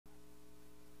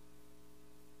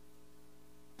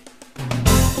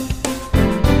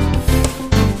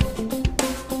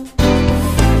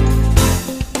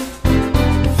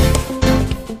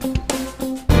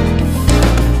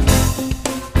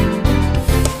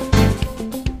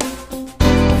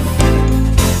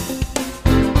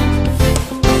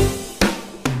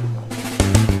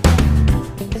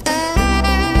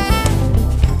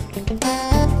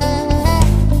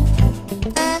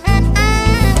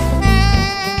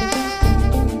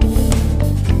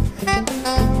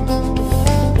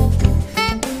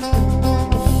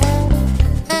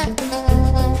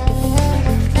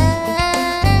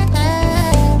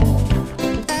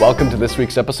welcome to this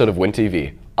week's episode of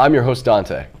WINTV. I'm your host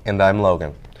Dante. And I'm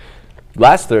Logan.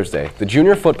 Last Thursday, the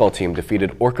junior football team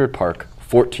defeated Orchard Park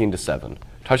 14-7.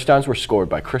 Touchdowns were scored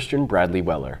by Christian Bradley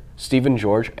Weller, Stephen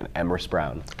George, and Emrys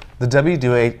Brown. The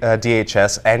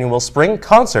WDHS annual spring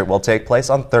concert will take place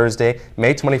on Thursday,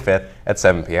 May 25th at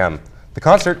 7 p.m. The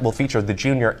concert will feature the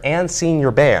junior and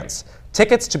senior bands.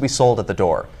 Tickets to be sold at the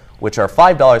door, which are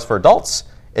 $5 for adults.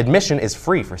 Admission is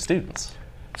free for students.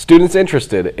 Students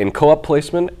interested in co-op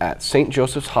placement at St.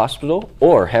 Joseph's Hospital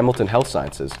or Hamilton Health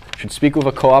Sciences should speak with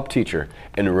a co-op teacher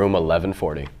in room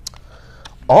 1140.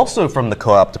 Also from the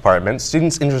co-op department,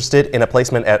 students interested in a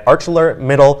placement at Archler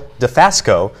Middle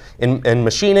DeFasco in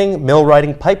machining,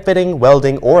 millwrighting, pipe fitting,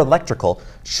 welding, or electrical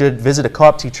should visit a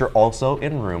co-op teacher also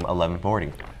in room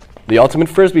 1140. The Ultimate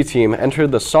Frisbee team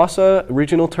entered the Sausa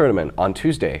Regional Tournament on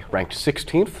Tuesday, ranked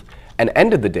 16th, and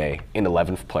ended the day in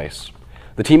 11th place.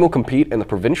 The team will compete in the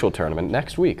provincial tournament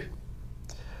next week.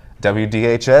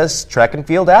 WDHS track and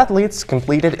field athletes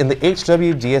competed in the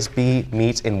HWDSB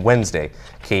meet in Wednesday.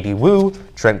 Katie Wu,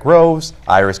 Trent Groves,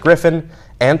 Iris Griffin,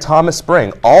 and Thomas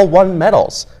Spring all won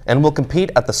medals and will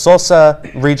compete at the Sausa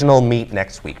Regional meet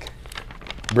next week.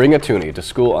 Bring a toonie to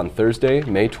school on Thursday,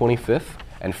 May 25th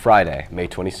and Friday, May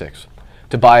 26th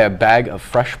to buy a bag of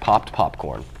fresh popped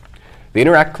popcorn. The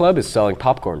Interact Club is selling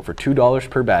popcorn for $2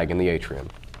 per bag in the atrium.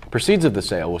 Proceeds of the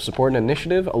sale will support an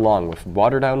initiative along with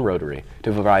Waterdown Rotary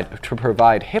to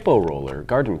provide hippo roller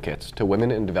garden kits to women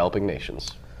in developing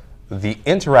nations. The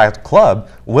Interact Club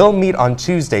will meet on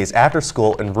Tuesdays after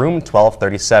school in room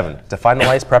 1237 to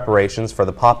finalize preparations for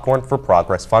the Popcorn for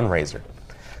Progress fundraiser.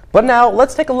 But now,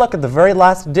 let's take a look at the very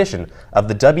last edition of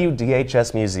the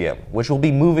WDHS Museum, which will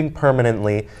be moving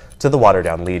permanently to the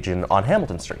Waterdown Legion on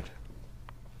Hamilton Street.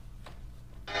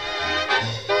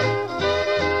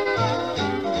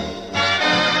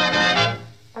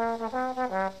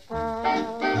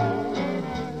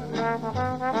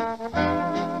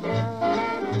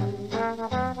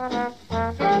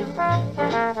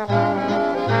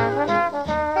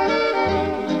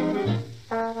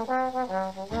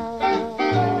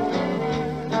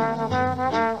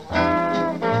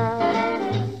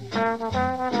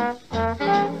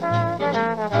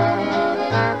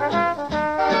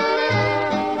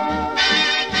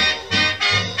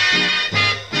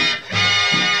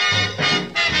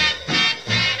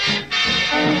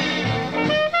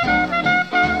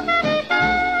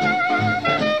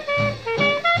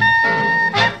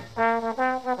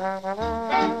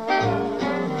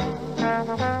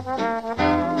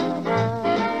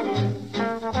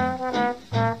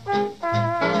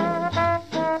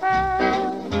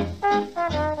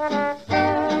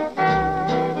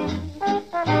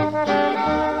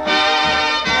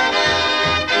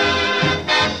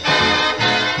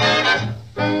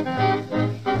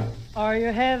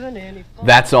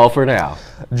 That's all for now.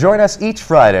 Join us each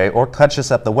Friday or catch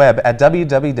us at the web at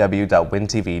www.wintv.ca.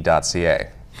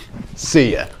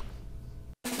 See ya.